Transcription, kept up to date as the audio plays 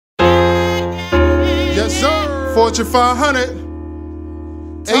Yes, sir. Forchin 500,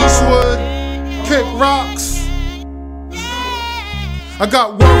 Acewood, Kick Rocks. I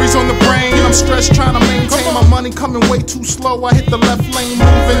got worries on the brain, I'm stressed trying to maintain my money coming way too slow. I hit the left lane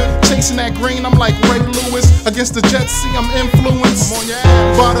moving, chasing that green, I'm like Ray Lewis. Against the Jets, see I'm influenced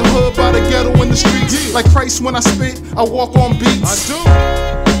by the hood, by the ghetto in the streets. Like Christ when I spit, I walk on beats.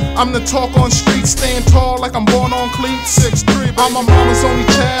 I'm the talk on streets, staying tall like I'm born on cleats. 6'3", I'm my mama's only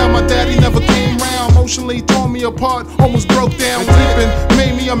child, my daddy never came round. Emotionally tore me apart, almost broke down weeping.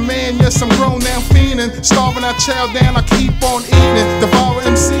 Made me a man, yes I'm grown now fiending. Starving that child down, I keep on eating. Devour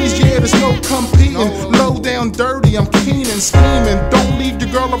MCs, yeah there's no competing. Low down dirty, I'm keen and scheming. Don't leave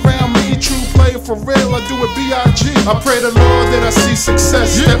your girl around me, true player for real, I do it B.I.G. I pray the Lord that I see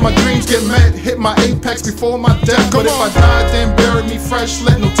success, that my dreams get met, hit my apex before my death. But if I died then bury me fresh,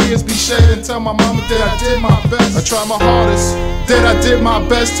 let no tears be shed, and tell my mama that I did my best. I tried my hardest, that I did my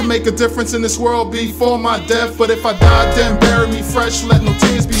best to make a difference in this world before my death. But if I died then bury me fresh, let no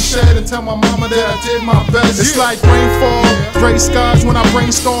tears be shed, and tell my mama that I did my best. It's like rainfall, gray skies when I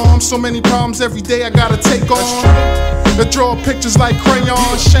brainstorm. So many problems every day I gotta take on. I draw pictures like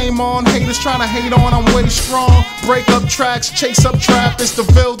crayons, shame on haters trying to hate on, I'm way strong. Break up tracks, chase up trap, it's the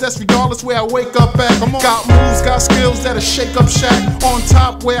Ville, that's regardless where I wake up at. Got moves, got skills that'll shake up shack. On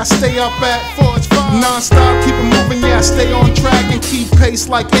top where I stay up at, Forchin500. Non-stop, keep it moving, yeah I stay on track and keep pace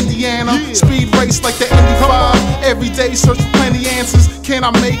like Indiana. Speed race like the Indy 5, every day search for plenty answers. Can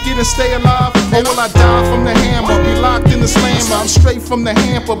I make it and stay alive, or will I die from the hammer? Be locked in the slammer, I'm straight from the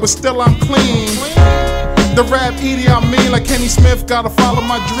hamper, but still I'm clean. The rap Edie, I mean, like Kenny Smith, gotta follow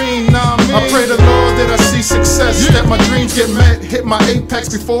my dream, nah I pray the Lord that I see success, that my dreams get met, hit my apex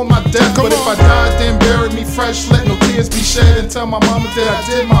before my death. But if I died then bury me fresh, let no tears be shed, and tell my mama that I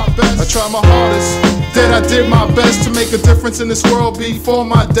did my best. I tried my hardest, that I did my best to make a difference in this world before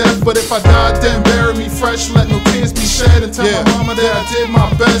my death. But if I died then bury me fresh, let no tears be shed, and tell my mama that I did my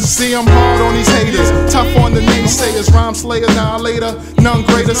best. See I'm hard on these haters, tough on the naysayers, rhyme slayer, annihilator, none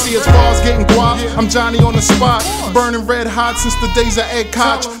greater. See as far as getting guap, I'm Johnny on the spot, burning red hot since the days of Ed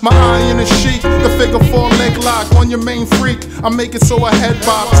Koch. My iron is chic, the figure 4 leg lock on your main freak. I make it so I head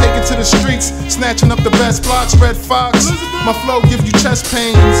bob, take it to the streets, snatching up the best blocks. Red Fox, my flow give you chest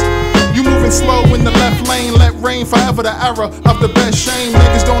pains. You moving slow in the left lane, let rain forever the era of the best shame.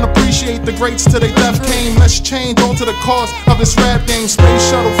 Niggas don't appreciate the greats till they death came. Let's change on to the cause of this rap game. Space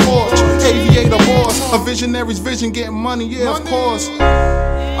shuttle forge, aviator wars, a visionary's vision getting money, yeah of course.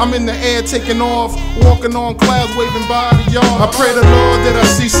 I'm in the air taking off, walking on clouds, waving by the yard. I pray the Lord that I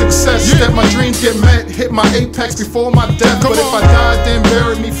see success, that my dreams get met, hit my apex before my death. But if I died then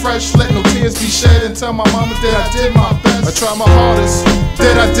bury me fresh, let no tears be shed, and tell my mama that I did my best. I tried my hardest,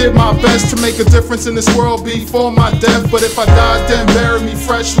 that I did my best to make a difference in this world before my death. But if I died then bury me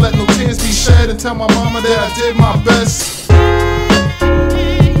fresh, let no tears be shed, and tell my mama that I did my best.